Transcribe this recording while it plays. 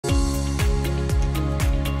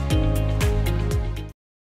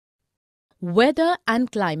Weather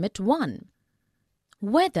and Climate 1.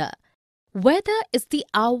 Weather. Weather is the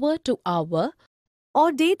hour-to-hour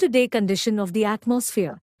or day-to-day condition of the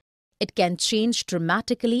atmosphere. It can change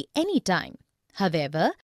dramatically anytime.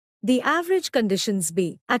 However, the average conditions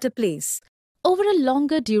be at a place over a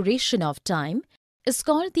longer duration of time is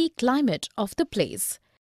called the climate of the place.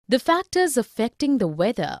 The factors affecting the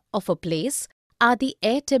weather of a place are the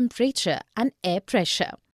air temperature and air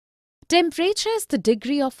pressure. Temperature is the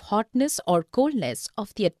degree of hotness or coldness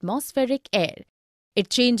of the atmospheric air. It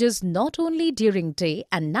changes not only during day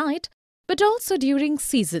and night, but also during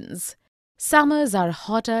seasons. Summers are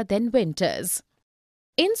hotter than winters.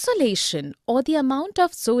 Insolation, or the amount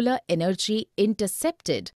of solar energy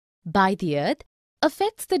intercepted by the Earth,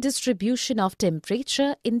 affects the distribution of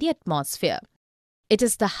temperature in the atmosphere. It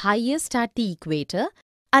is the highest at the equator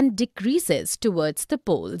and decreases towards the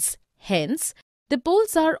poles. Hence, the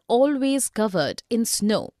poles are always covered in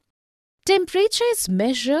snow. Temperature is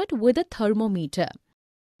measured with a thermometer.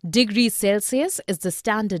 Degrees Celsius is the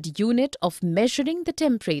standard unit of measuring the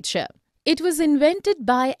temperature. It was invented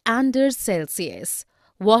by Anders Celsius.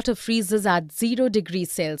 Water freezes at 0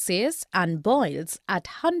 degrees Celsius and boils at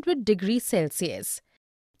 100 degrees Celsius.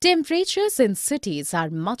 Temperatures in cities are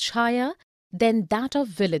much higher than that of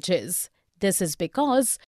villages. This is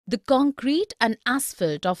because the concrete and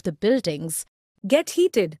asphalt of the buildings get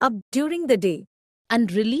heated up during the day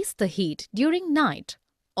and release the heat during night.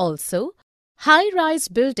 Also, high-rise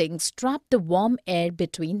buildings trap the warm air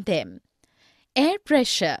between them. Air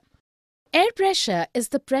pressure. Air pressure is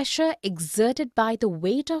the pressure exerted by the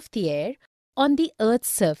weight of the air on the Earth's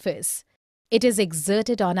surface. It is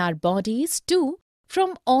exerted on our bodies too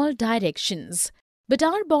from all directions. But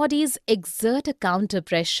our bodies exert a counter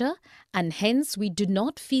pressure and hence we do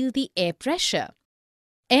not feel the air pressure.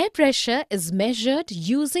 Air pressure is measured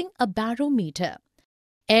using a barometer.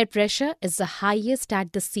 Air pressure is the highest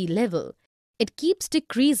at the sea level. It keeps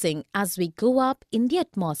decreasing as we go up in the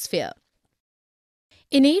atmosphere.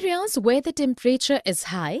 In areas where the temperature is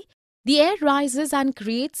high, the air rises and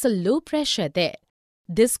creates a low pressure there.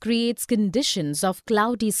 This creates conditions of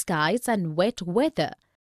cloudy skies and wet weather.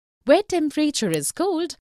 Where temperature is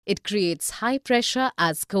cold, it creates high pressure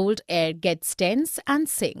as cold air gets dense and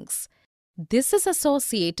sinks. This is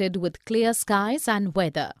associated with clear skies and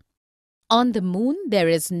weather. On the moon, there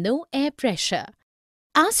is no air pressure.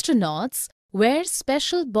 Astronauts wear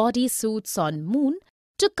special body suits on moon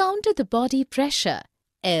to counter the body pressure,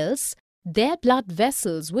 else their blood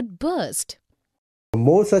vessels would burst. For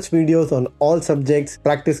more such videos on all subjects,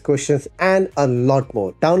 practice questions and a lot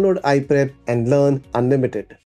more, download iPrep and learn unlimited.